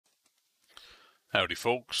Howdy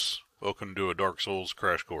folks, welcome to a Dark Souls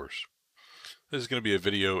crash course. This is going to be a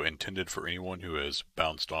video intended for anyone who has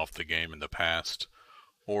bounced off the game in the past,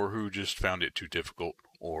 or who just found it too difficult,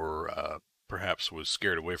 or perhaps was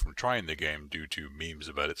scared away from trying the game due to memes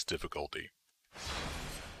about its difficulty.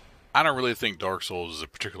 I don't really think Dark Souls is a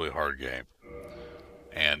particularly hard game,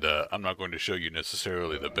 and I'm not going to show you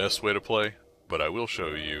necessarily the best way to play, but I will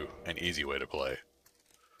show you an easy way to play,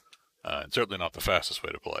 and certainly not the fastest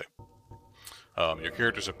way to play. Your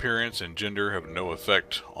character's appearance and gender have no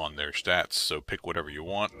effect on their stats, so pick whatever you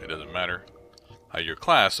want, it doesn't matter. Your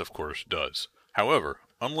class, of course, does. However,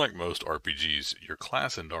 unlike most RPGs, your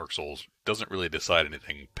class in Dark Souls doesn't really decide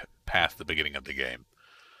anything past the beginning of the game.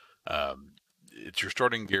 It's your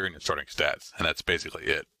starting gear and your starting stats, and that's basically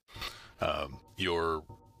it. Your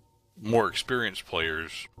more experienced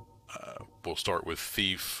players will start with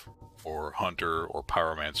Thief, or Hunter, or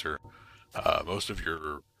Pyromancer. Most of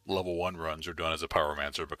your level 1 runs are done as a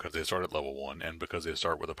Pyromancer because they start at level 1 and because they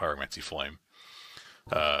start with a Pyromancy Flame.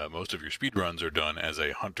 Most of your speed runs are done as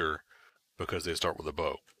a Hunter because they start with a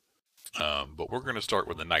bow. But we're going to start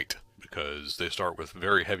with a Knight because they start with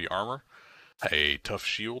very heavy armor, a tough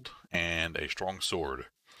shield, and a strong sword.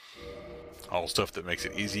 All stuff that makes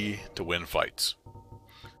it easy to win fights.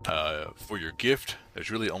 For your gift,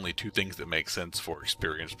 there's really only two things that make sense for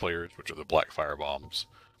experienced players, which are the Black Fire Bombs.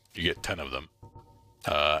 You get 10 of them.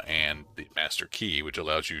 And the Master Key, which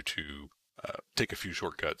allows you to take a few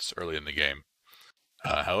shortcuts early in the game.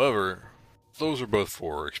 However, those are both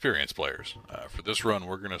for experienced players. For this run,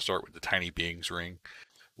 we're going to start with the Tiny Being's Ring,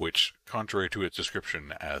 which, contrary to its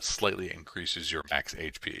description, slightly increases your max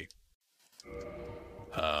HP.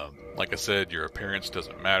 Like I said, your appearance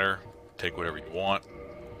doesn't matter. Take whatever you want.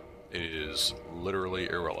 It is literally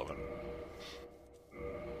irrelevant.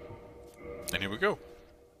 And here we go.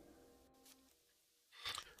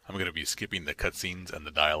 I'm going to be skipping the cutscenes and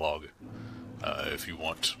the dialogue. If you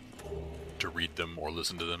want to read them or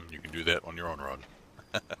listen to them, you can do that on your own run.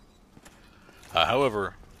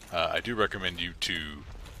 However, I do recommend you to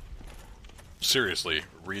seriously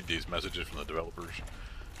read these messages from the developers.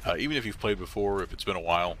 Even if you've played before, if it's been a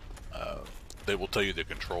while, they will tell you the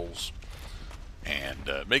controls and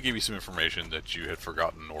may give you some information that you had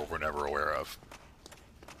forgotten or were never aware of.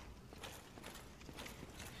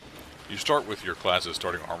 You start with your class's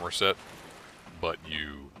starting armor set, but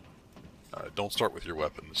you don't start with your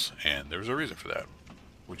weapons, and there's a reason for that,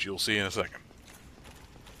 which you'll see in a second.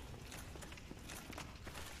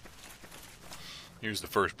 Here's the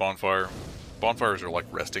first bonfire. Bonfires are like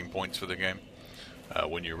resting points for the game.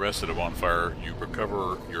 When you rest at a bonfire, you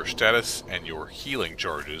recover your status and your healing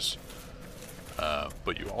charges,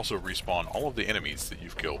 but you also respawn all of the enemies that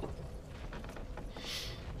you've killed.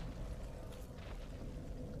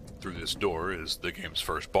 Through this door is the game's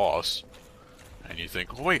first boss, and you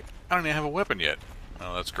think, oh wait, I don't even have a weapon yet.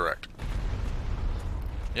 Well, that's correct.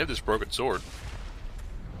 You have this broken sword.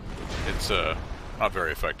 It's not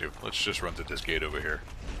very effective. Let's just run through this gate over here.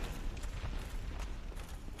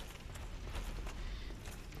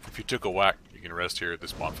 If you took a whack, you can rest here at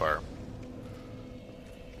this bonfire.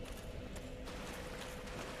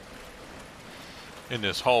 In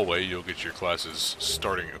this hallway, you'll get your class's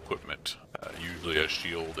starting equipment, usually a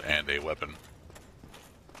shield and a weapon.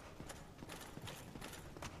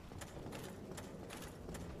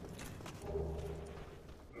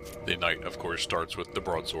 The Knight, of course, starts with the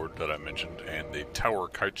broadsword that I mentioned and the Tower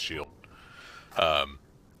Kite Shield.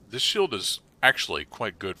 This shield is actually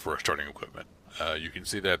quite good for starting equipment. You can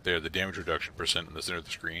see that there, the damage reduction percent in the center of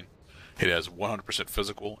the screen. It has 100%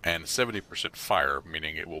 physical and 70% fire,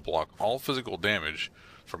 meaning it will block all physical damage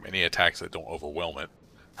from any attacks that don't overwhelm it,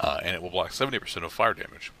 and it will block 70% of fire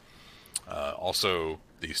damage. Also,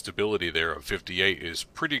 the stability there of 58 is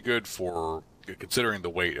pretty good for considering the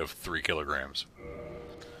weight of 3 kilograms.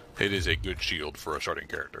 It is a good shield for a starting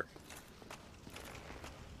character.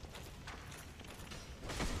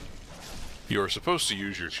 You are supposed to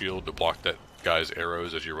use your shield to block that guy's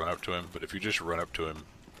arrows as you run up to him, but if you just run up to him,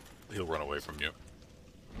 he'll run away from you.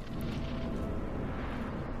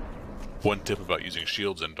 One tip about using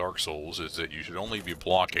shields in Dark Souls is that you should only be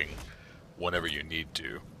blocking whenever you need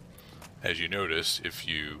to. As you notice, if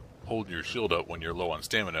you hold your shield up when you're low on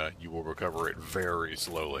stamina, you will recover it very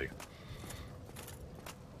slowly.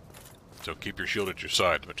 So keep your shield at your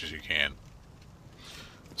side as much as you can.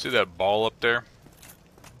 See that ball up there?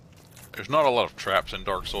 There's not a lot of traps in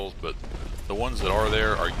Dark Souls, but the ones that are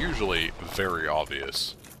there are usually very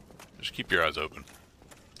obvious. Just keep your eyes open.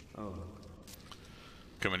 Oh.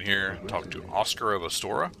 Come in here and talk to Oscar of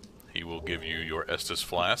Astora. He will give you your Estus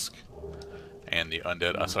Flask and the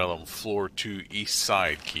Undead Asylum Floor 2 East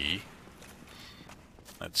Side key.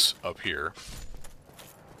 That's up here.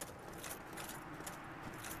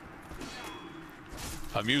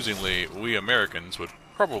 Amusingly, we Americans would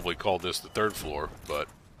probably call this the 3rd floor, but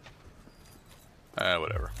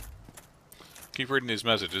whatever. Keep reading these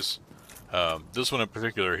messages. This one in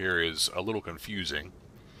particular here is a little confusing.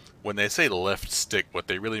 When they say left stick, what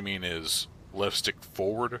they really mean is left stick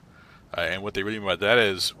forward, and what they really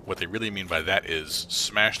mean by that is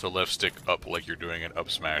smash the left stick up like you're doing an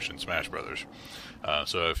up smash in Smash Brothers.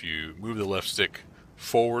 So if you move the left stick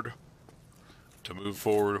forward to move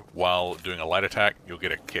forward while doing a light attack, you'll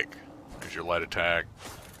get a kick. There's your light attack,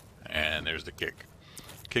 and there's the kick.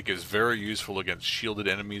 Kick is very useful against shielded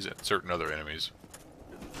enemies and certain other enemies.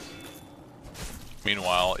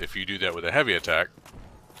 Meanwhile, if you do that with a heavy attack,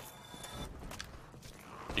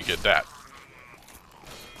 you get that.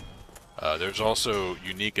 There's also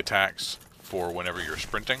unique attacks for whenever you're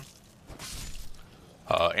sprinting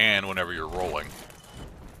and whenever you're rolling.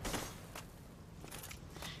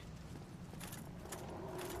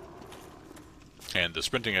 And the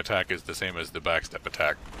sprinting attack is the same as the backstep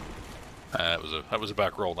attack. That was a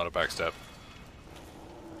back roll, not a backstep.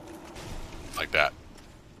 Like that.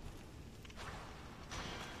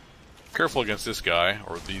 Careful against this guy,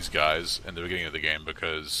 or these guys, in the beginning of the game,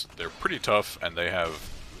 because they're pretty tough and they have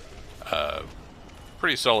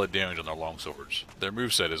pretty solid damage on their longswords. Their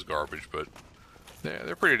moveset is garbage, but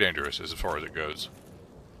they're pretty dangerous as far as it goes.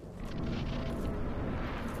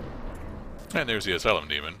 And there's the Asylum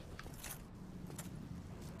Demon.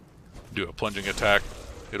 Do a plunging attack.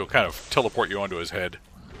 It'll kind of teleport you onto his head.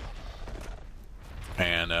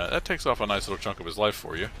 And that takes off a nice little chunk of his life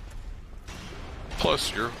for you.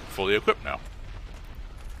 Plus, you're fully equipped now.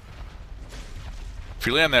 If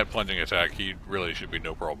you land that plunging attack, he really should be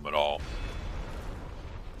no problem at all.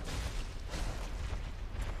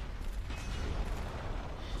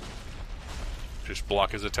 Just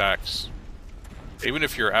block his attacks. Even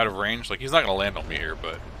if you're out of range, like he's not going to land on me here,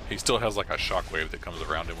 but he still has like a shockwave that comes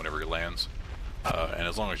around him whenever he lands. And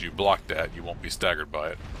as long as you block that, you won't be staggered by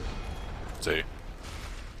it. See?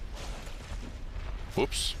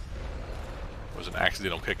 Whoops. It was an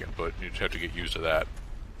accidental kicking, but you just have to get used to that.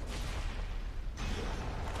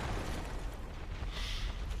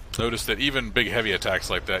 Notice that even big heavy attacks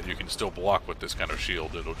like that, you can still block with this kind of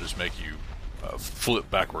shield. It'll just make you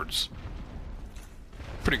flip backwards.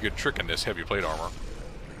 Pretty good trick in this heavy plate armor.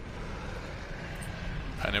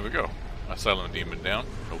 And there we go. Asylum Demon down.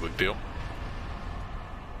 No big deal.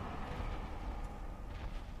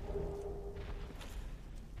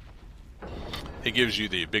 It gives you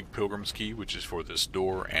the Big Pilgrim's Key, which is for this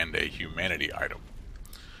door, and a Humanity item.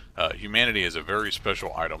 Humanity is a very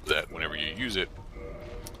special item that whenever you use it,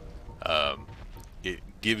 it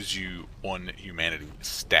gives you one Humanity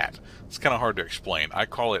stat. It's kind of hard to explain. I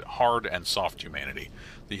call it hard and soft Humanity.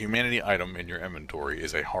 The Humanity item in your inventory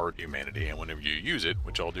is a hard Humanity, and whenever you use it,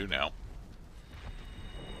 which I'll do now,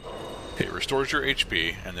 it restores your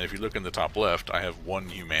HP, and then if you look in the top left, I have one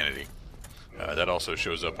Humanity. That also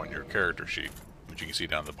shows up on your character sheet, which you can see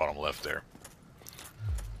down the bottom left there.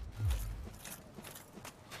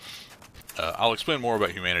 I'll explain more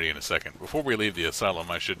about Humanity in a second. Before we leave the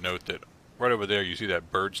Asylum, I should note that right over there you see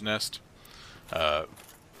that bird's nest. I'm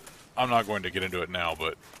not going to get into it now,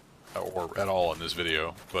 but or at all in this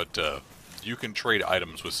video, but you can trade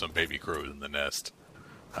items with some baby crows in the nest,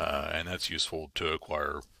 and that's useful to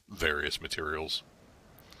acquire various materials.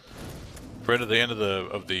 Right at the end of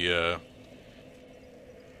the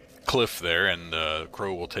cliff there, and the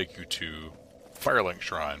crow will take you to Firelink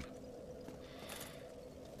Shrine.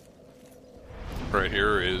 Right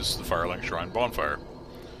here is the Firelink Shrine bonfire.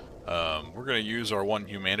 We're going to use our one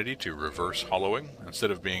Humanity to reverse hollowing.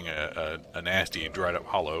 Instead of being a nasty, dried up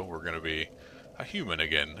hollow, we're going to be a human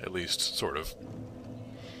again, at least, sort of.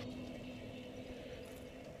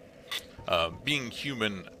 Being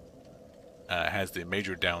human has the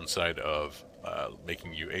major downside of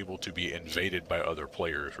making you able to be invaded by other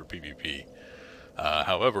players for PvP.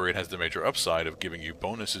 However, it has the major upside of giving you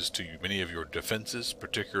bonuses to many of your defenses,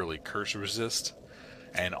 particularly curse resist,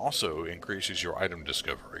 and also increases your item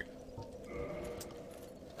discovery.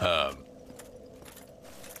 We're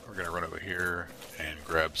going to run over here and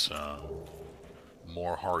grab some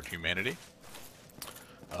more hard Humanity.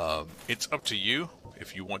 It's up to you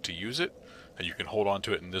if you want to use it. You can hold on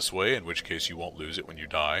to it in this way, in which case you won't lose it when you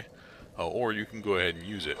die. Or you can go ahead and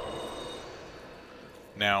use it.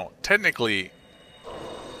 Now, technically,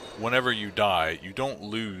 whenever you die, you don't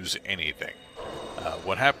lose anything.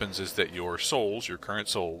 What happens is that your souls, your current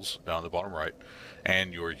souls, down the bottom right,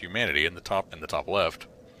 and your Humanity in the top left,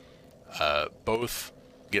 both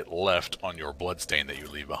get left on your bloodstain that you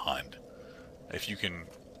leave behind. If you can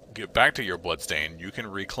get back to your bloodstain, you can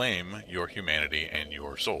reclaim your humanity and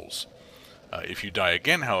your souls. If you die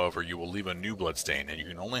again, however, you will leave a new bloodstain, and you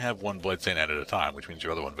can only have one bloodstain at a time, which means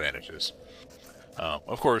your other one vanishes.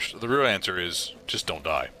 Of course, the real answer is just don't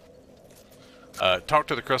die. Talk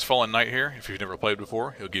to the Crestfallen Knight here. If you've never played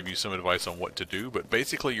before, he'll give you some advice on what to do, but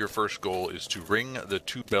basically your first goal is to ring the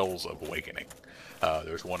 2 bells of awakening.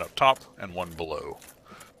 There's one up top and one below.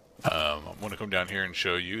 I'm going to come down here and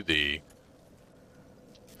show you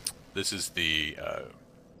this is the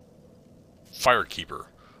Firekeeper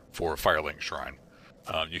for Firelink Shrine.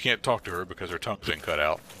 You can't talk to her because her tongue's been cut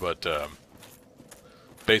out, but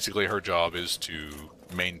basically her job is to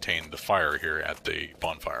maintain the fire here at the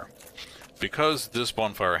bonfire. Because this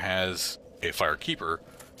bonfire has a Firekeeper,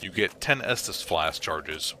 you get 10 Estus Flask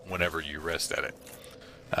charges whenever you rest at it.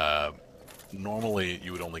 Normally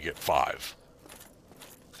you would only get 5.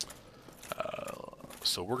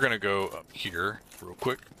 So we're going to go up here real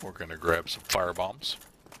quick. We're going to grab some fire bombs.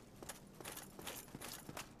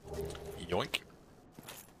 Yoink.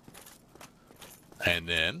 And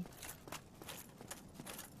then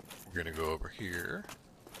we're going to go over here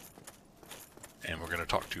and we're going to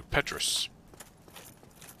talk to Petrus.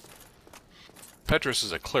 Petrus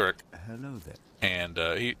is a cleric. Hello there. And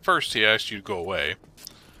he asks you to go away.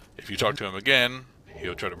 If you talk to him again,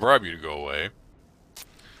 he'll try to bribe you to go away.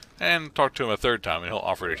 And talk to him a third time, and he'll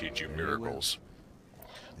offer to teach you miracles.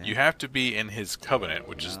 You have to be in his covenant,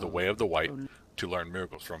 which is the Way of the White, to learn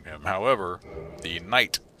miracles from him. However, the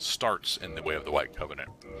knight starts in the Way of the White covenant,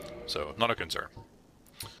 so not a concern.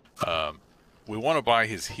 We want to buy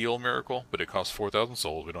his heal miracle, but it costs 4,000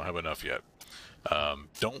 souls. We don't have enough yet.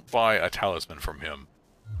 Don't buy a talisman from him.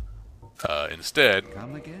 Instead,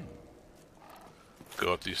 Come again.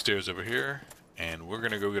 Go up these stairs over here, and we're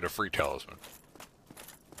going to go get a free talisman.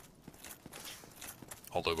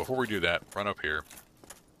 Although, before we do that, run up here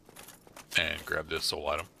and grab this soul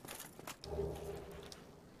item.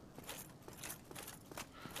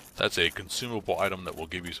 That's a consumable item that will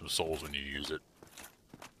give you some souls when you use it.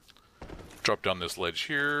 Drop down this ledge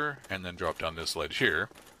here, and then drop down this ledge here.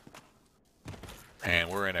 And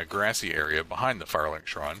we're in a grassy area behind the Firelink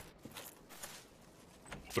Shrine.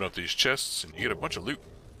 Open up these chests, and you get a bunch of loot.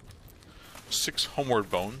 6 homeward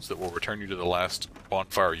bones that will return you to the last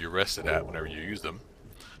bonfire you rested at whenever you use them.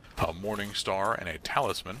 A morning star and a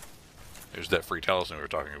talisman. There's that free talisman we were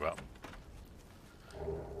talking about.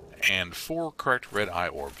 And 4 cracked red eye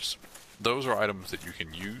orbs. Those are items that you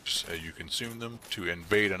can use as you consume them to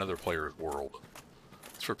invade another player's world.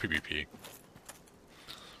 It's for PvP.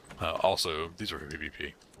 Also, these are for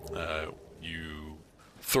PvP. You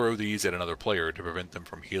throw these at another player to prevent them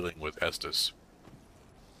from healing with Estus.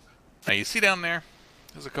 Now you see down there,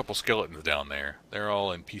 there's a couple skeletons down there. They're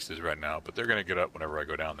all in pieces right now, but they're going to get up whenever I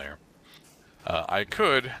go down there. I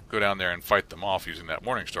could go down there and fight them off using that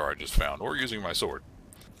morning star I just found, or using my sword.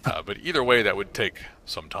 But either way, that would take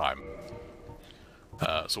some time.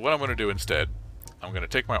 So what I'm going to do instead, I'm going to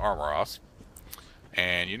take my armor off.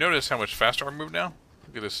 And you notice how much faster I move now?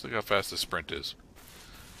 Look at this, look how fast this sprint is.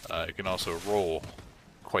 It can also roll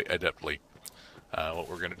quite adeptly. What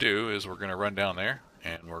we're going to do is we're going to run down there,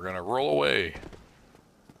 and we're going to roll away.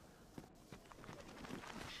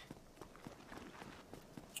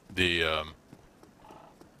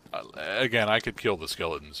 Again, I could kill the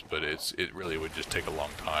skeletons, but it really would just take a long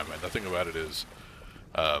time. And the thing about it is,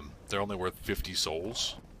 they're only worth 50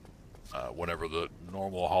 souls, whenever the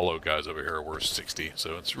normal hollow guys over here are worth 60,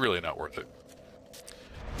 so it's really not worth it.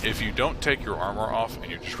 If you don't take your armor off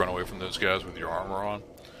and you just run away from those guys with your armor on,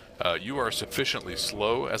 you are sufficiently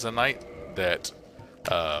slow as a knight that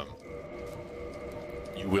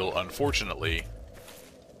you will unfortunately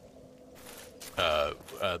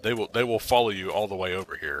they will follow you all the way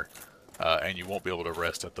over here, and you won't be able to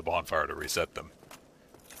rest at the bonfire to reset them.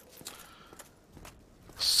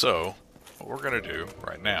 So what we're going to do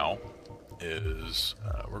right now is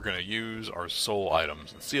we're going to use our soul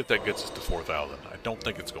items and see if that gets us to 4,000. I don't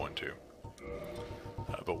think it's going to,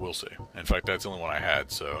 but we'll see. In fact, that's the only one I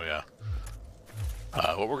had, so yeah.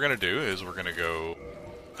 What we're going to do is we're going to go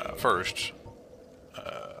first.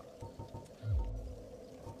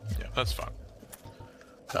 Yeah, that's fine.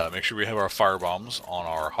 Make sure we have our fire bombs on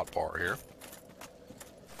our hotbar here.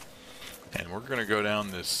 And we're going to go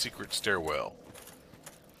down this secret stairwell.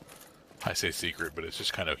 I say secret, but it's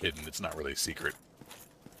just kind of hidden. It's not really secret.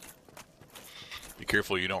 Be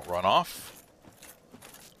careful you don't run off.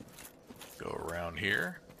 Go around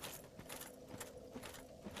here.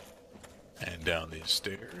 And down these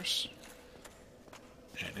stairs.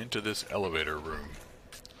 And into this elevator room.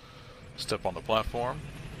 Step on the platform.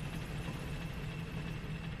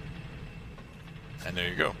 And there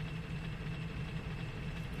you go.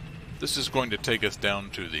 This is going to take us down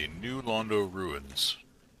to the New Londo Ruins,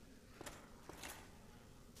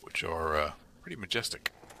 which are pretty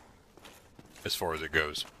majestic as far as it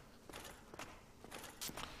goes.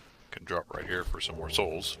 Can drop right here for some more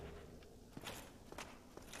souls.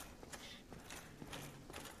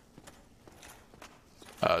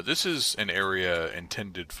 This is an area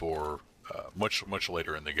intended for much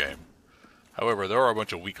later in the game. However, there are a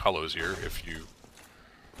bunch of weak hollows here. If you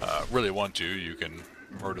really want to, you can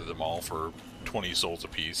murder them all for 20 souls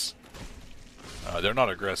apiece. They're not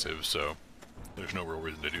aggressive, so there's no real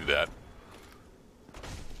reason to do that.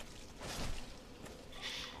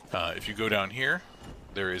 If you go down here,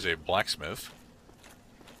 there is a blacksmith.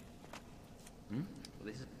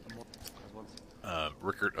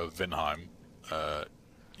 Rickert of Vinheim.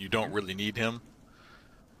 You don't really need him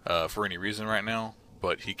for any reason right now,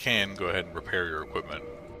 but he can go ahead and repair your equipment.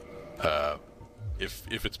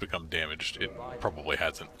 If it's become damaged, it probably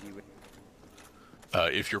hasn't.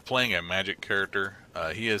 If you're playing a magic character,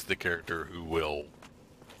 he is the character who will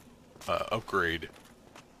upgrade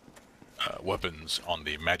weapons on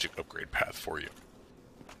the magic upgrade path for you.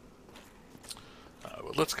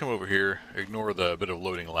 But let's come over here, ignore the bit of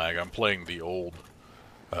loading lag. I'm playing the old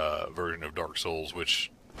version of Dark Souls,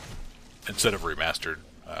 which, instead of remastered,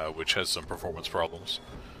 which has some performance problems.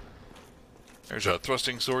 There's a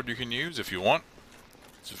thrusting sword you can use if you want.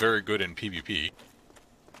 It's very good in PvP.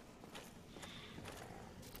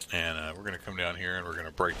 And we're going to come down here and we're going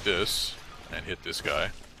to break this and hit this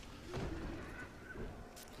guy.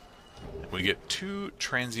 And we get 2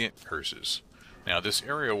 transient curses. Now this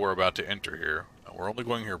area we're about to enter here, we're only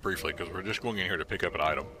going here briefly because we're just going in here to pick up an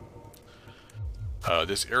item.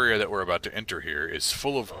 This area that we're about to enter here is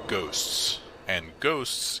full of ghosts. And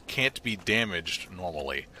ghosts can't be damaged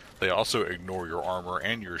normally. They also ignore your armor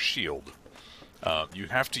and your shield. You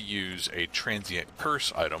have to use a transient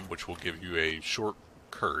curse item, which will give you a short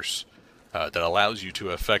curse that allows you to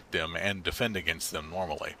affect them and defend against them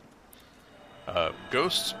normally.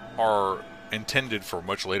 Ghosts are intended for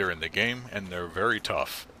much later in the game, and they're very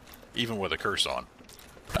tough, even with a curse on.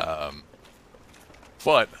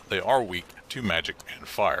 But they are weak to magic and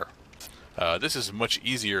fire. This is much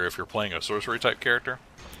easier if you're playing a sorcery type character.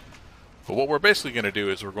 But what we're basically going to do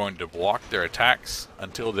is we're going to block their attacks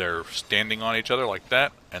until they're standing on each other like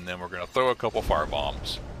that, and then we're going to throw a couple fire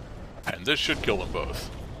bombs. And this should kill them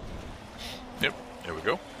both. Yep, there we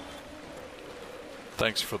go.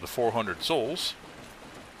 Thanks for the 400 souls.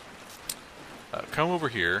 Come over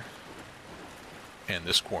here in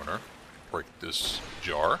this corner, break this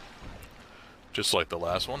jar. Just like the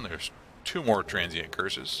last one, there's 2 more transient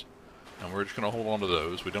curses. And we're just going to hold on to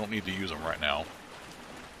those. We don't need to use them right now.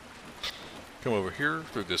 Come over here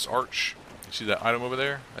through this arch. You see that item over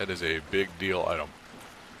there? That is a big deal item.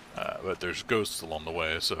 But there's ghosts along the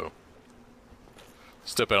way, so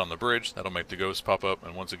step out on the bridge. That'll make the ghosts pop up.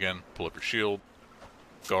 And once again, pull up your shield.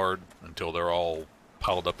 Guard until they're all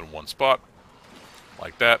piled up in one spot.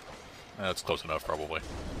 Like that. That's close enough, probably.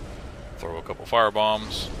 Throw a couple fire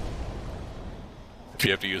bombs. If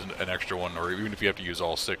you have to use an extra one, or even if you have to use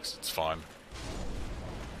all 6, it's fine.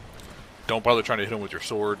 Don't bother trying to hit them with your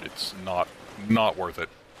sword. It's not worth it.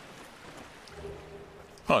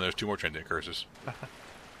 Oh, there's 2 more transient curses.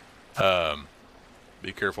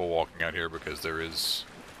 Be careful walking out here because there is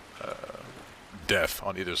death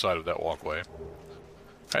on either side of that walkway.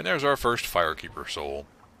 And there's our first Firekeeper soul.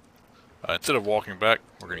 Instead of walking back,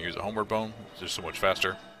 we're going to use a homeward bone. It's just so much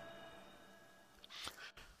faster.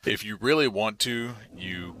 If you really want to,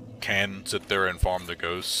 you can sit there and farm the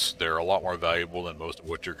ghosts. They're a lot more valuable than most of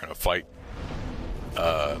what you're going to fight.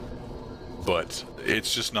 But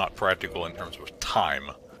it's just not practical in terms of time.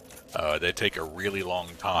 They take a really long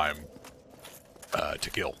time to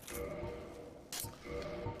kill.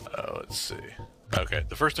 Let's see. Okay,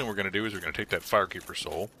 the first thing we're going to do is we're going to take that Firekeeper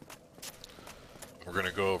soul. We're going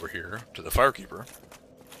to go over here to the Firekeeper.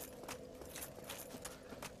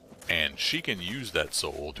 And she can use that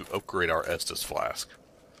soul to upgrade our Estus Flask.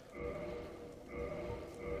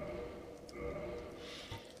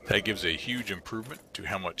 That gives a huge improvement to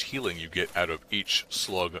how much healing you get out of each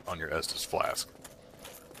slug on your Estus Flask.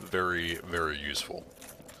 Very, very useful.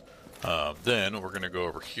 Then we're going to go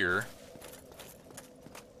over here.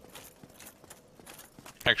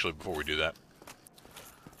 Actually, before we do that,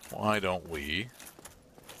 why don't we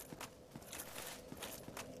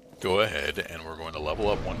go ahead and we're going to level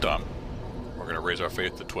up one time. We're going to raise our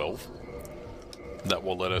faith to 12. That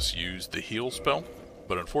will let us use the heal spell,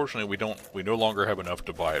 but unfortunately we no longer have enough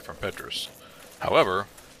to buy it from Petrus. However,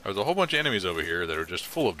 there's a whole bunch of enemies over here that are just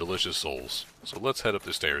full of delicious souls. So let's head up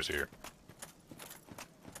the stairs here.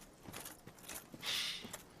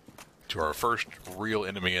 to our first real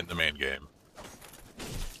enemy in the main game.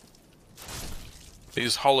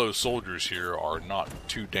 These hollow soldiers here are not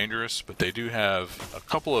too dangerous, but they do have a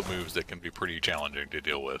couple of moves that can be pretty challenging to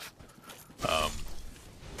deal with.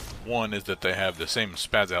 One is that they have the same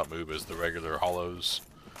spaz out move as the regular hollows,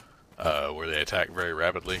 where they attack very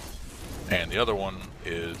rapidly. And the other one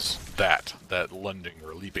is that lunging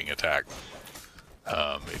or leaping attack.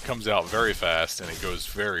 It comes out very fast and it goes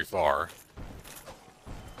very far.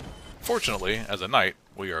 Fortunately, as a knight,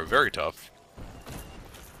 we are very tough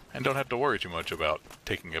and don't have to worry too much about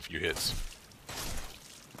taking a few hits.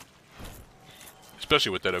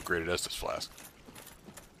 Especially with that upgraded Estus Flask.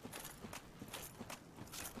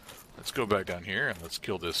 Let's go back down here and let's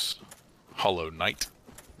kill this hollow knight.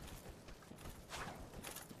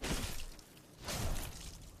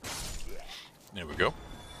 There we go.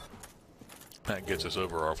 That gets us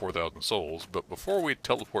over our 4,000 souls, but before we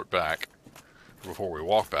teleport back, before we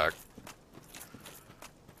walk back,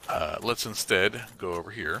 let's instead go over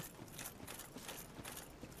here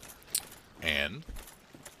and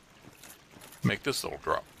make this little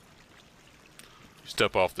drop.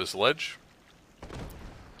 Step off this ledge,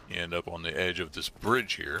 you end up on the edge of this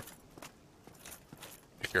bridge here.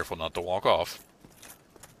 Be careful not to walk off.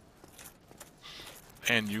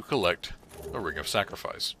 And you collect a Ring of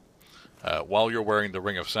Sacrifice. While you're wearing the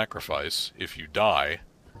Ring of Sacrifice, if you die,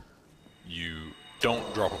 you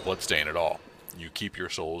don't drop a bloodstain at all. You keep your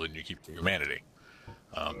soul and you keep your humanity.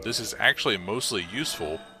 This is actually mostly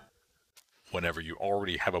useful whenever you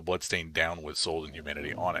already have a bloodstain down with soul and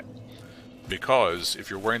humanity on it. Because if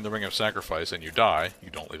you're wearing the Ring of Sacrifice and you die, you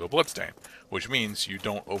don't leave a bloodstain, which means you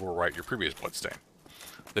don't overwrite your previous bloodstain.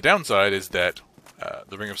 The downside is that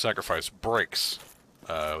the Ring of Sacrifice breaks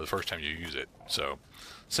the first time you use it, so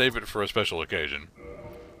save it for a special occasion.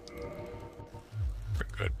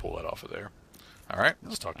 Go ahead, pull that off of there. Alright,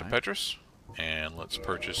 let's talk to Petrus, and let's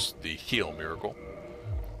purchase the Heal Miracle.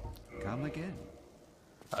 Come again.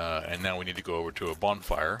 And now we need to go over to a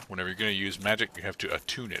bonfire. Whenever you're going to use magic, you have to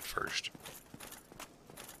attune it first.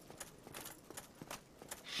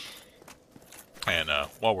 And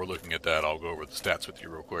while we're looking at that, I'll go over the stats with you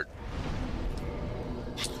real quick.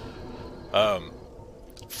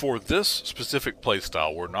 For this specific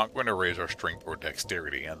playstyle, we're not going to raise our strength or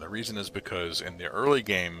dexterity, and the reason is because in the early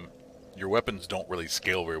game, your weapons don't really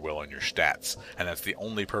scale very well on your stats, and that's the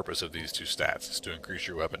only purpose of these two stats, is to increase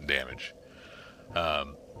your weapon damage.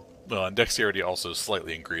 Well, and dexterity also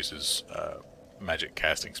slightly increases magic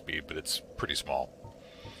casting speed, but it's pretty small.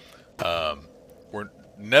 We're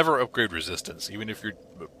never upgrade resistance, even if you're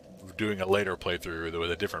doing a later playthrough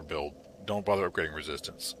with a different build. Don't bother upgrading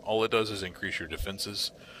resistance. All it does is increase your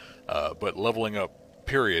defenses, but leveling up,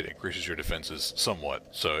 period, increases your defenses somewhat,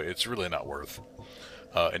 so it's really not worth.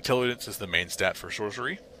 Intelligence is the main stat for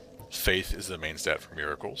sorcery. Faith is the main stat for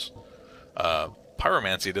miracles.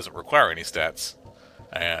 Pyromancy doesn't require any stats.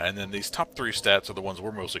 And then these top three stats are the ones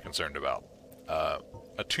we're mostly concerned about.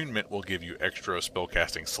 Attunement will give you extra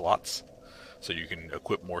spellcasting slots, so you can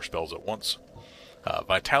equip more spells at once.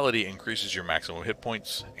 Vitality increases your maximum hit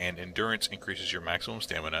points, and Endurance increases your maximum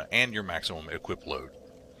stamina and your maximum equip load.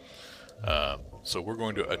 So we're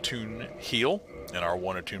going to attune Heal in our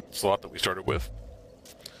one attunement slot that we started with,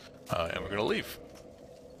 and we're going to leave.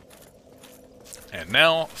 And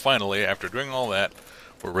now, finally, after doing all that,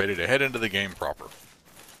 we're ready to head into the game proper.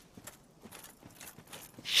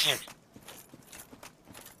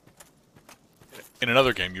 In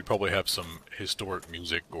another game, you'd probably have some historic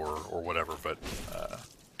music or whatever, but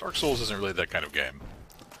Dark Souls isn't really that kind of game.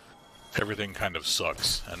 Everything kind of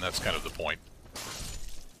sucks, and that's kind of the point.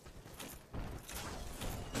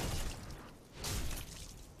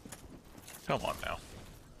 Come on now.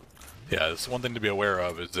 Yeah, that's one thing to be aware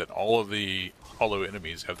of, is that all of the hollow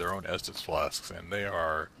enemies have their own Estus Flasks, and they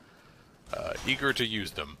are eager to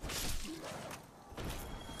use them.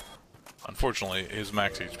 Unfortunately, his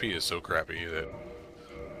max HP is so crappy that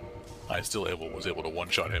I still was able to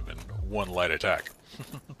one-shot him in one light attack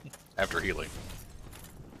after healing.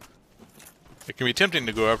 It can be tempting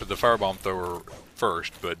to go after the firebomb thrower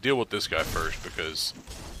first, but deal with this guy first, because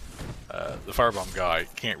the firebomb guy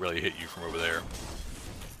can't really hit you from over there,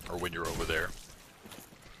 or when you're over there.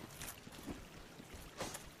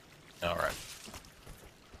 Alright.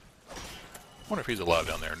 Wonder if he's alive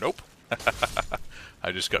down there. Nope.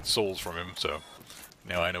 I just got souls from him, so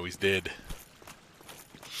now I know he's dead.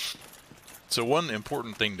 So one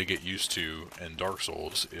important thing to get used to in Dark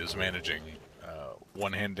Souls is managing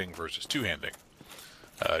one-handing versus two-handing.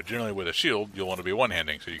 Generally with a shield, you'll want to be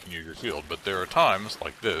one-handing so you can use your shield, but there are times,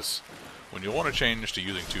 like this, when you'll want to change to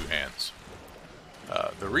using two hands.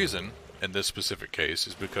 The reason in this specific case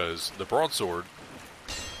is because the broadsword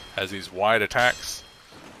has these wide attacks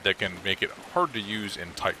that can make it hard to use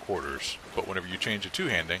in tight quarters, but whenever you change to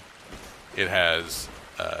two-handing, it has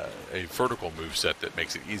a vertical moveset that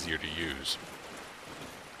makes it easier to use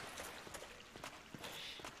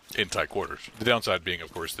in tight quarters. The downside being,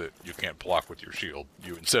 of course, that you can't block with your shield.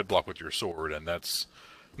 You instead block with your sword, and that's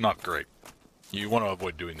not great. You want to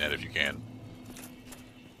avoid doing that if you can.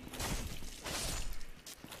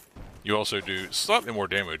 You also do slightly more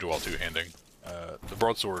damage while two-handing. The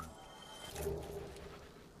broadsword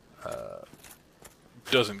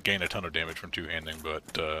doesn't gain a ton of damage from two-handing,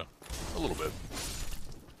 but a little bit.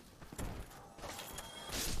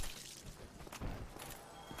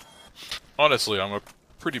 Honestly, I'm a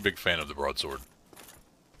pretty big fan of the broadsword.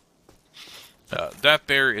 That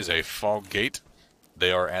there is a fog gate.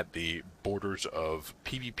 They are at the borders of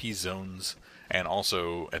PvP zones and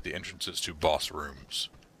also at the entrances to boss rooms.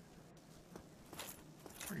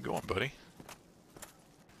 Where you going, buddy?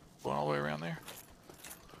 Going all the way around there?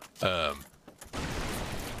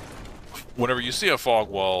 Whenever you see a fog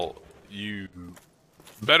wall, you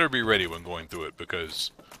better be ready when going through it,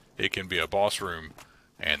 because it can be a boss room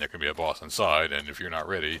and there can be a boss inside, and if you're not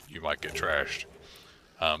ready, you might get trashed.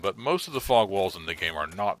 But most of the fog walls in the game are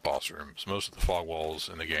not boss rooms. Most of the fog walls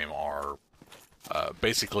in the game are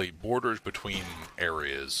basically borders between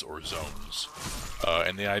areas or zones.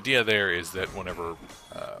 And the idea there is that whenever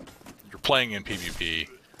you're playing in PvP,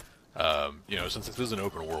 you know, since this is an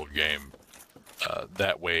open world game,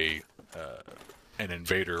 that way an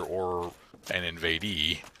invader or an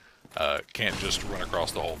invadee can't just run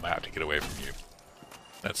across the whole map to get away from you.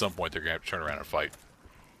 At some point, they're going to have to turn around and fight.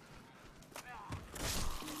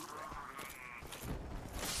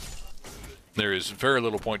 There is very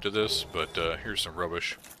little point to this, but here's some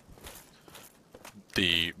rubbish.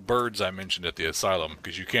 The birds I mentioned at the asylum,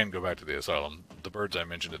 because you can go back to the asylum, the birds I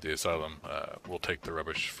mentioned at the asylum will take the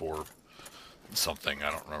rubbish for something,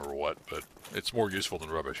 I don't remember what, but it's more useful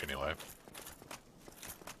than rubbish anyway.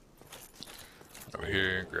 Over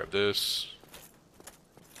here, grab this.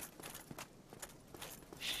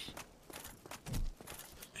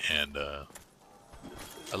 And,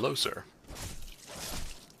 hello, sir.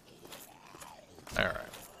 Alright.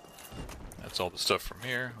 That's all the stuff from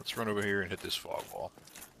here. Let's run over here and hit this fog wall.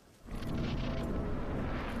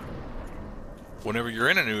 Whenever you're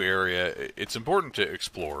in a new area, it's important to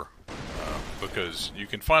explore, because you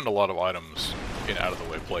can find a lot of items in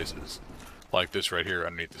out-of-the-way places, like this right here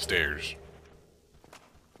underneath the stairs.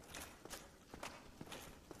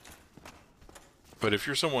 But if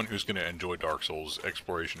you're someone who's going to enjoy Dark Souls,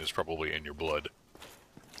 exploration is probably in your blood.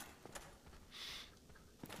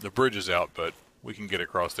 The bridge is out, but we can get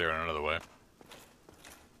across there in another way.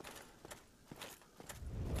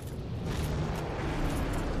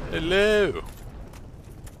 Hello!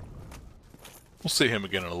 We'll see him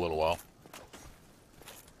again in a little while.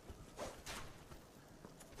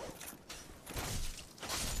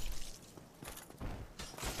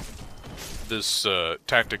 This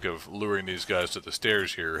tactic of luring these guys to the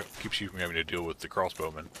stairs here keeps you from having to deal with the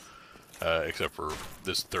crossbowmen, except for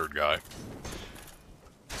this third guy.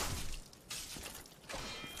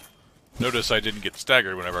 Notice I didn't get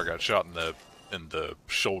staggered whenever I got shot in the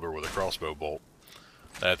shoulder with a crossbow bolt.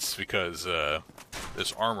 That's because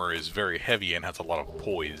this armor is very heavy and has a lot of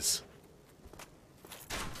poise.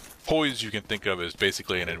 Poise you can think of as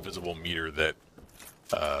basically an invisible meter that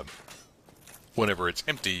whenever it's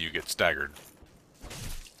empty, you get staggered.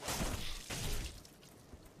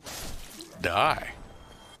 Die.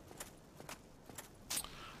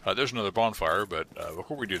 There's another bonfire, but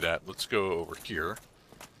before we do that, let's go over here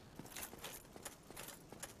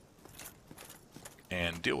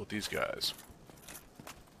and deal with these guys.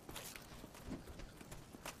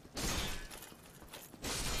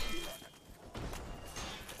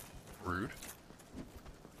 Rude.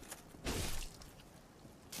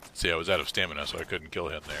 See, I was out of stamina, so I couldn't kill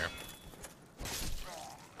him there.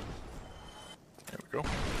 There we go.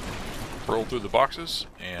 Roll through the boxes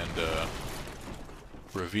and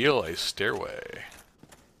reveal a stairway.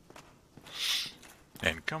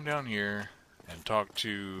 And come down here and talk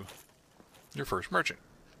to your first merchant.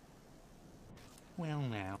 Well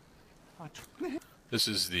now. This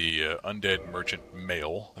is the undead merchant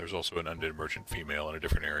male. There's also an undead merchant female in a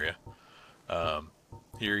different area.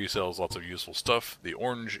 Here he sells lots of useful stuff. The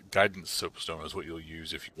orange guidance soapstone is what you'll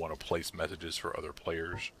use if you want to place messages for other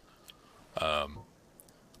players.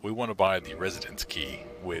 We want to buy the residence key,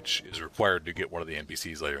 which is required to get one of the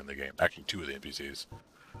NPCs later in the game. Actually, two of the NPCs.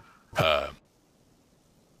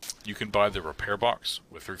 You can buy the repair box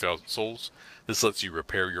with 3,000 souls. This lets you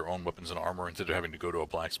repair your own weapons and armor instead of having to go to a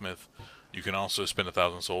blacksmith. You can also spend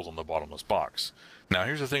 1,000 souls on the bottomless box. Now,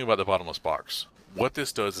 here's the thing about the bottomless box. What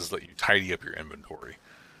this does is let you tidy up your inventory.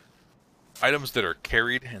 Items that are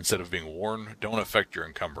carried instead of being worn don't affect your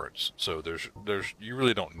encumbrance. So you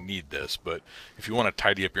really don't need this, but if you want to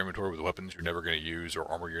tidy up your inventory with weapons you're never going to use or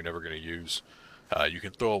armor you're never going to use, you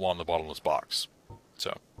can throw them on the bottomless box.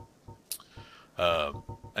 So,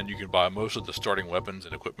 and you can buy most of the starting weapons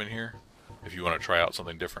and equipment here if you want to try out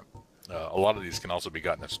something different. A lot of these can also be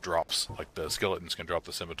gotten as drops, like the skeletons can drop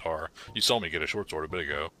the scimitar. You saw me get a short sword a bit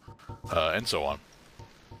ago, and so on.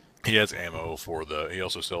 He has ammo for he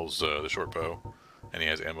also sells the short bow, and he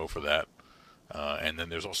has ammo for that. And then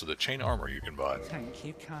there's also the chain armor you can buy. Thank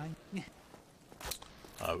you, kind.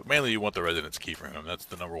 But mainly you want the Residence Key from him. That's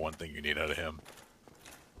the number one thing you need out of him.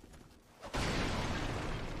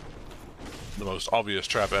 The most obvious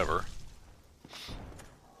trap ever.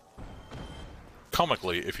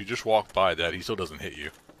 Comically, if you just walk by that, he still doesn't hit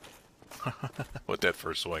you. With that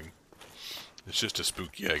first swing. It's just to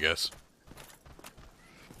spook you, I guess.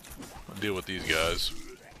 I'll deal with these guys.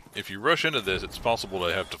 If you rush into this, it's possible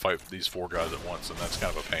to have to fight these 4 guys at once, and that's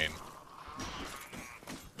kind of a pain.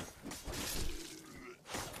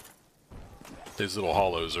 These little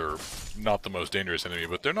hollows are not the most dangerous enemy,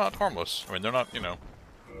 but they're not harmless. I mean, they're not, you know.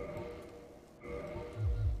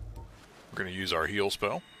 We're going to use our heal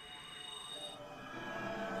spell.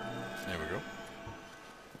 There we go.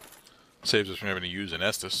 Saves us from having to use an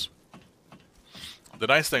Estus. The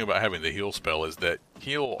nice thing about having the heal spell is that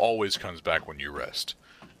heal always comes back when you rest.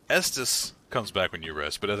 Estus comes back when you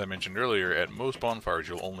rest, but as I mentioned earlier, at most bonfires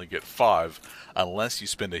you'll only get 5 unless you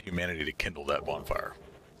spend a humanity to kindle that bonfire.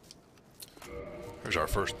 Here's our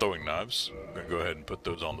first throwing knives. I'm going to go ahead and put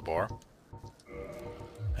those on the bar.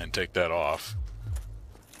 And take that off.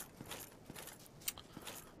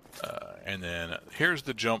 And then here's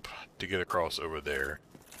the jump to get across over there.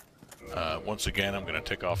 Once again, I'm going to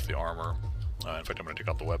take off the armor. In fact, I'm going to take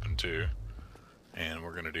off the weapon too. And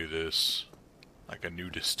we're going to do this like a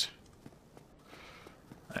nudist.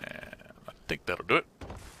 And I think that'll do it.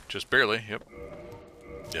 Just barely, yep.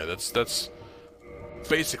 Yeah, that's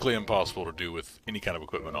basically impossible to do with any kind of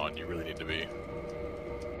equipment on. You really need to be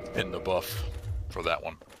in the buff for that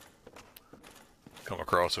one. Come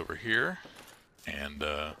across over here and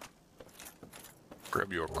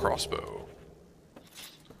grab your crossbow.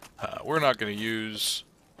 We're not going to use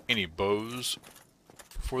any bows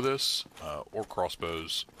for this, or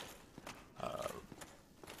crossbows.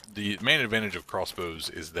 The main advantage of crossbows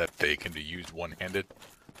is that they can be used one-handed.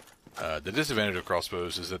 The disadvantage of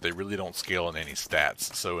crossbows is that they really don't scale in any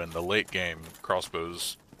stats, so in the late game,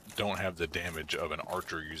 crossbows don't have the damage of an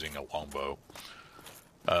archer using a longbow,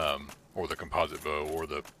 or the composite bow, or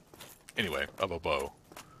anyway, of a bow.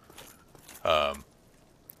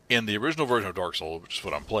 In the original version of Dark Souls, which is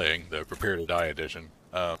what I'm playing, the Prepare to Die edition,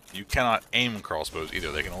 you cannot aim crossbows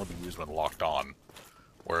either. They can only be used when locked on,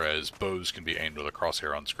 whereas bows can be aimed with a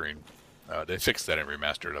crosshair on screen. They fixed that and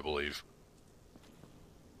remastered, I believe.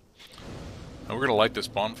 And we're going to light this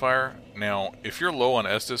bonfire. Now, if you're low on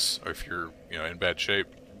Estus, or if you're in bad shape,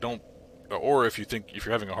 or if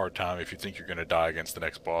you're having a hard time, if you think you're going to die against the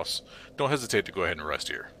next boss, don't hesitate to go ahead and rest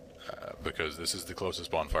here, because this is the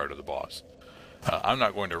closest bonfire to the boss. I'm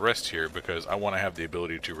not going to rest here because I want to have the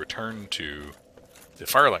ability to return to the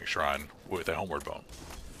Firelink Shrine with a homeward bone,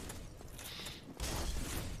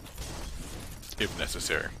 if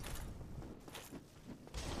necessary.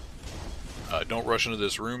 Don't rush into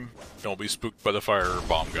this room. Don't be spooked by the fire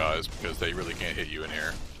bomb guys, because they really can't hit you in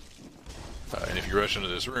here. And if you rush into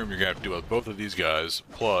this room, you're going to have to deal with both of these guys,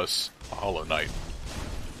 plus a Hollow Knight.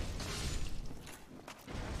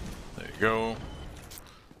 There you go.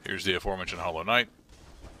 Here's the aforementioned Hollow Knight.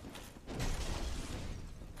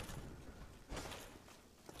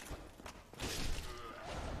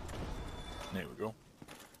 There we go.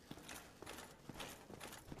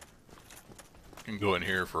 You can go in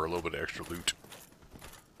here for a little bit of extra loot.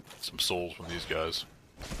 Some souls from these guys,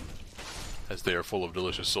 as they are full of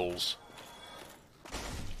delicious souls.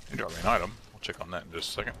 You drop me an item. I'll check on that in just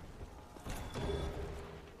a second.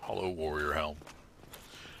 Hollow Warrior Helm.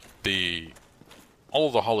 All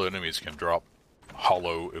of the hollow enemies can drop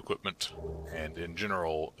hollow equipment, and in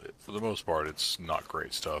general, for the most part, it's not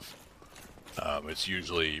great stuff. It's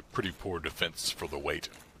usually pretty poor defense for the weight.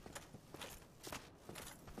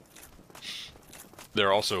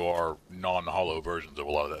 There also are non-hollow versions of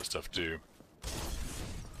a lot of that stuff too.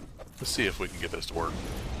 Let's see if we can get this to work.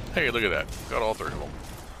 Hey, look at that. Got all 3 of them.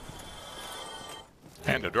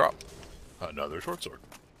 And a drop. Another short sword.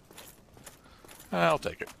 I'll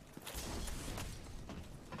take it.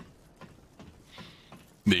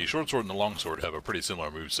 The short sword and the long sword have a pretty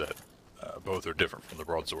similar moveset. Both are different from the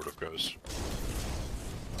broadsword, of course.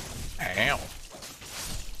 Ow.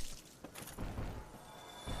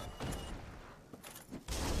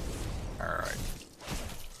 Alright.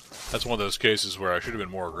 That's one of those cases where I should have been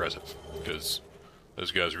more aggressive, because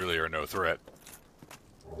those guys really are no threat.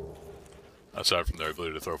 Aside from their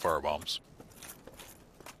ability to throw firebombs.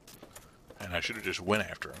 And I should have just went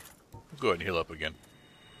after him. Go ahead and heal up again.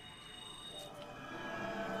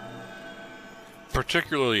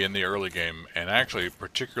 Particularly in the early game, and actually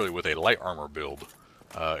particularly with a light armor build,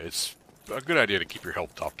 it's a good idea to keep your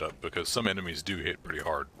health topped up, because some enemies do hit pretty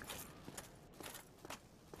hard.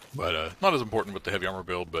 But not as important with the heavy armor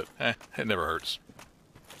build, but it never hurts.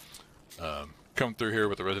 Come through here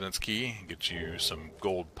with the resonance key, get you some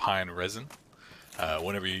gold pine resin.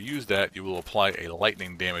 Whenever you use that, you will apply a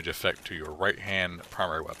lightning damage effect to your right hand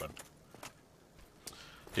primary weapon.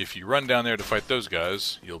 If you run down there to fight those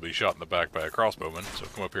guys, you'll be shot in the back by a crossbowman, so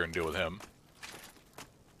come up here and deal with him.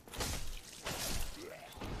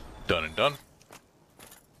 Done and done.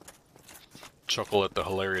 Chuckle at the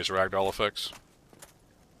hilarious ragdoll effects.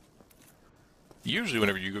 Usually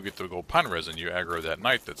whenever you go get the gold pine resin, you aggro that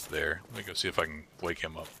knight that's there. Let me go see if I can wake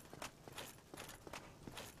him up.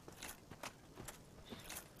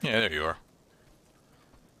 Yeah, there you are.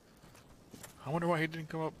 I wonder why he didn't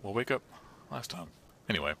come up. Well, wake up last time.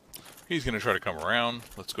 Anyway, he's going to try to come around.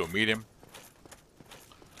 Let's go meet him.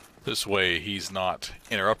 This way he's not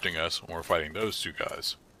interrupting us when we're fighting those two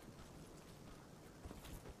guys.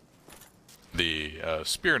 The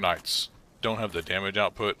spear knights don't have the damage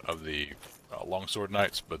output of the longsword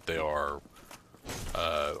knights, but they are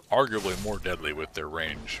arguably more deadly with their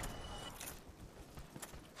range.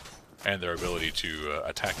 And their ability to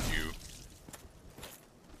attack you.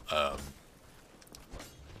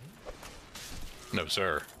 No,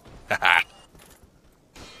 sir.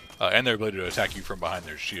 And their ability to attack you from behind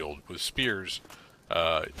their shield. With spears,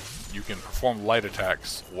 you can perform light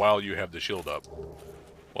attacks while you have the shield up.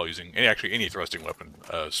 While using actually any thrusting weapon.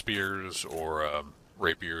 Spears or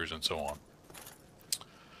rapiers and so on.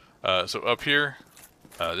 So up here,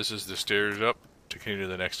 this is the stairs up to continue to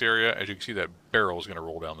the next area. As you can see, that barrel is going to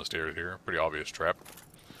roll down the stairs here. Pretty obvious trap.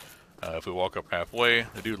 If we walk up halfway,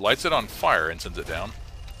 the dude lights it on fire and sends it down.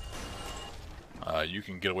 You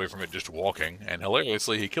can get away from it just walking, and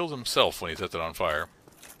hilariously, he kills himself when he sets it on fire.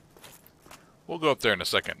 We'll go up there in a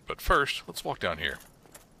second, but first, let's walk down here.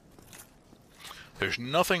 There's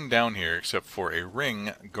nothing down here except for a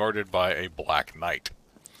ring guarded by a Black Knight.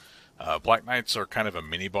 Black Knights are kind of a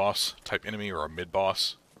mini-boss type enemy, or a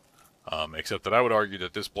mid-boss. Except that I would argue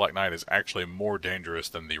that this Black Knight is actually more dangerous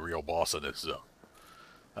than the real boss of this zone.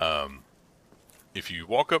 If you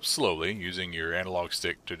walk up slowly, using your analog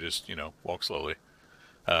stick to just, walk slowly,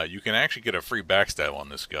 you can actually get a free backstab on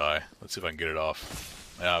this guy. Let's see if I can get it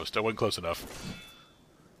off. I wasn't close enough.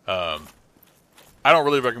 I don't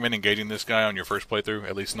really recommend engaging this guy on your first playthrough,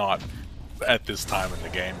 at least not at this time in the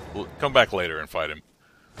game. We'll come back later and fight him.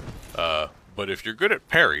 But if you're good at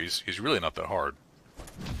parries, he's really not that hard.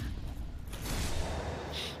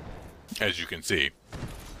 As you can see.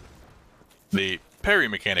 The parry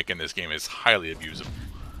mechanic in this game is highly abusive.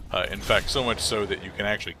 In fact, so much so that you can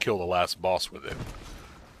actually kill the last boss with it.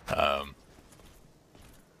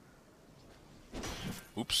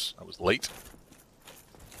 Oops, I was late.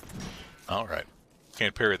 Alright.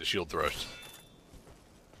 Can't parry the shield thrust.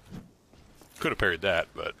 Could have parried that,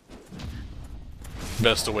 but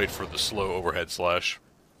best to wait for the slow overhead slash.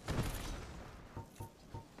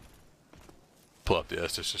 Pull up the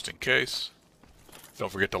Estus just in case.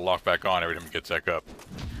 Don't forget to lock back on every time it gets back up.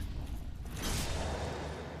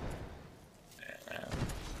 And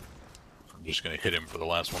I'm just going to hit him for the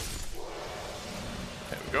last one.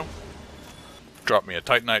 There we go. Drop me a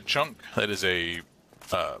Titanite chunk. That is a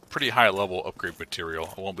pretty high level upgrade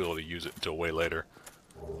material. I won't be able to use it until way later.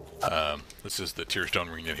 This is the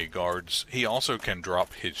Tearstone ring that he guards. He also can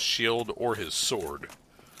drop his shield or his sword.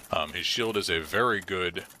 His shield is a very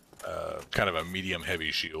good, kind of a medium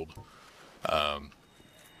heavy shield.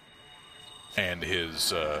 And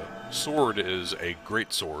his sword is a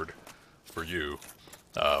great sword for you,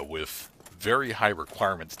 with very high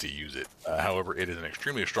requirements to use it. However, it is an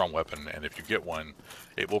extremely strong weapon, and if you get one,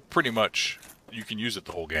 it will pretty much, you can use it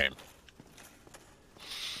the whole game.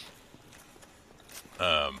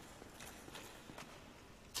 And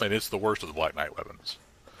it's the worst of the Black Knight weapons.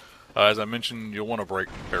 As I mentioned, you'll want to break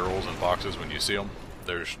barrels and boxes when you see them.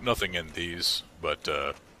 There's nothing in these, but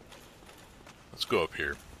let's go up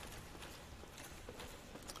here.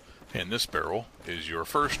 In this barrel is your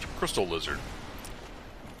first crystal lizard.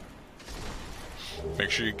 Make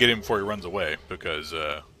sure you get him before he runs away, because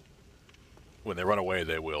when they run away,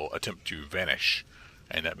 they will attempt to vanish,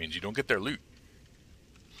 and that means you don't get their loot.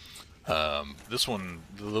 This one,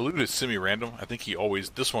 the loot is semi-random. I think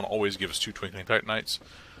this one always gives 2 Twinkling Titanites,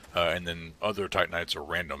 and then other Titanites are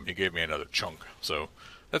random. He gave me another chunk, so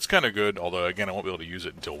that's kind of good, although again I won't be able to use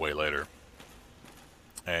it until way later.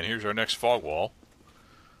 And here's our next fog wall.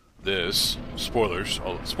 This, spoiler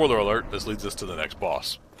alert, this leads us to the next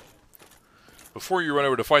boss. Before you run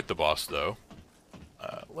over to fight the boss, though,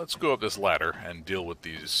 let's go up this ladder and deal with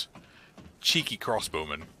these cheeky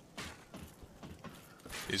crossbowmen.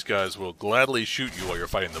 These guys will gladly shoot you while you're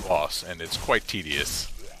fighting the boss, and it's quite tedious.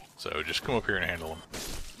 So just come up here and handle them.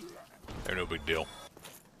 They're no big deal.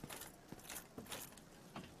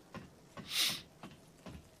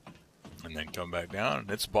 And then come back down,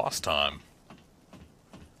 and it's boss time.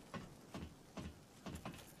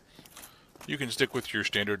 You can stick with your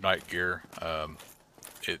standard knight gear.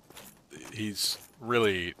 He's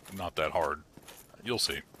really not that hard. You'll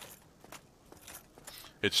see.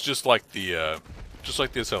 It's just like the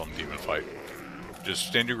Asylum Demon fight. Just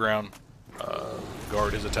stand your ground,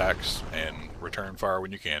 guard his attacks, and return fire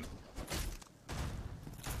when you can.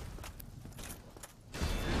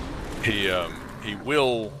 He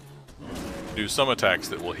will do some attacks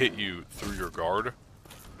that will hit you through your guard.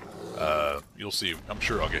 You'll see. I'm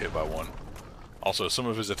sure I'll get hit by one. Also, some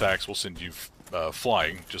of his attacks will send you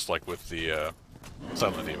flying, just like with the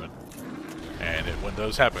Silent Demon. And when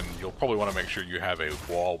those happen, you'll probably want to make sure you have a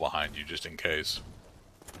wall behind you, just in case.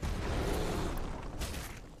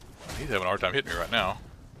 He's having a hard time hitting me right now.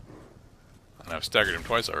 And I've staggered him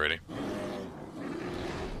twice already.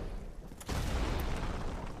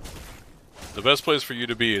 The best place for you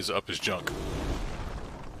to be is up his junk,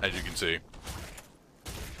 as you can see.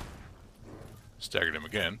 Staggered him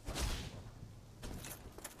again.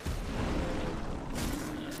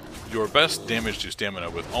 Your best damage to stamina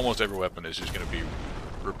with almost every weapon is just going to be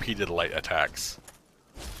repeated light attacks.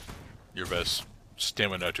 Your best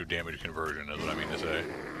stamina to damage conversion is what I mean to say.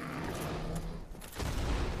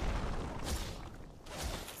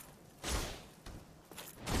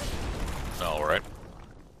 Alright.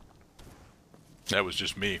 That was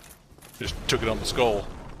just me. Just took it on the skull.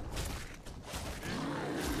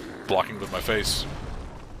 Blocking with my face.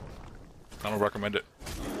 I don't recommend it.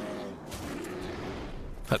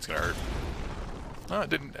 That's gonna hurt. No, it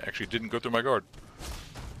didn't go through my guard.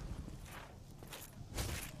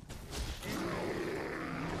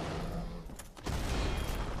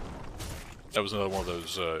 That was another one of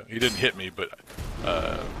those, he didn't hit me, but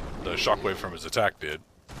the shockwave from his attack did.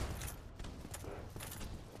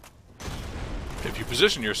 If you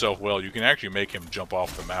position yourself well, you can actually make him jump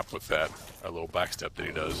off the map with that little backstep that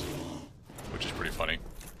he does, which is pretty funny.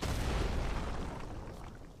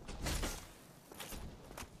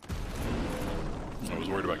 I was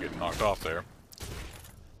worried about getting knocked off there.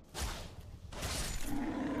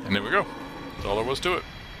 And there we go. That's all there was to it.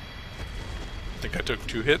 I think I took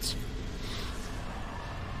 2 hits.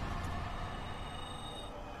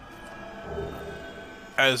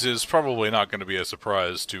 As is probably not going to be a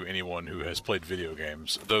surprise to anyone who has played video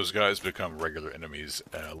games, those guys become regular enemies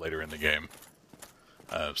later in the game.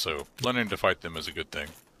 So learning to fight them is a good thing.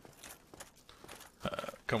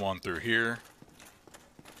 Come on through here.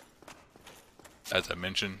 As I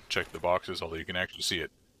mentioned, check the boxes, although you can actually see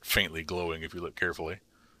it faintly glowing if you look carefully.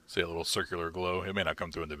 See a little circular glow? It may not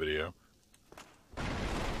come through in the video.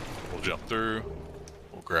 We'll jump through.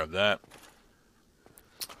 We'll grab that.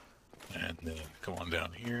 And then come on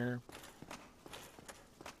down here.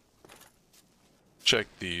 Check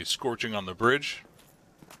the scorching on the bridge.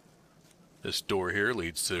 This door here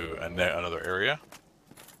leads to another area.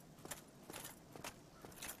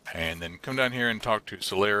 And then come down here and talk to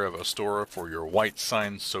Solaire of Astora for your white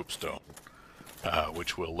sign soapstone,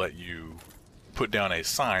 which will let you put down a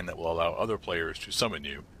sign that will allow other players to summon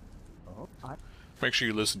you. Make sure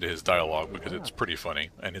you listen to his dialogue because it's pretty funny,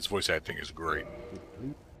 and his voice acting is great.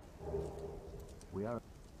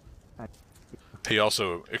 He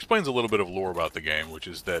also explains a little bit of lore about the game, which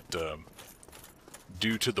is that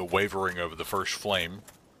due to the wavering of the first flame,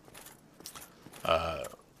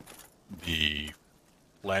 the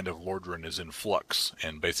land of Lordran is in flux,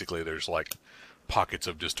 and basically there's like pockets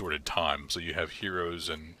of distorted time. So you have heroes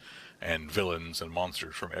and villains and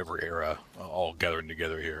monsters from every era all gathering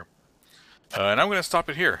together here. And I'm going to stop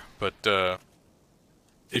it here, but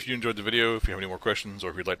if you enjoyed the video, if you have any more questions,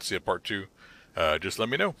 or if you'd like to see a part 2, just let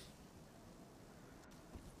me know.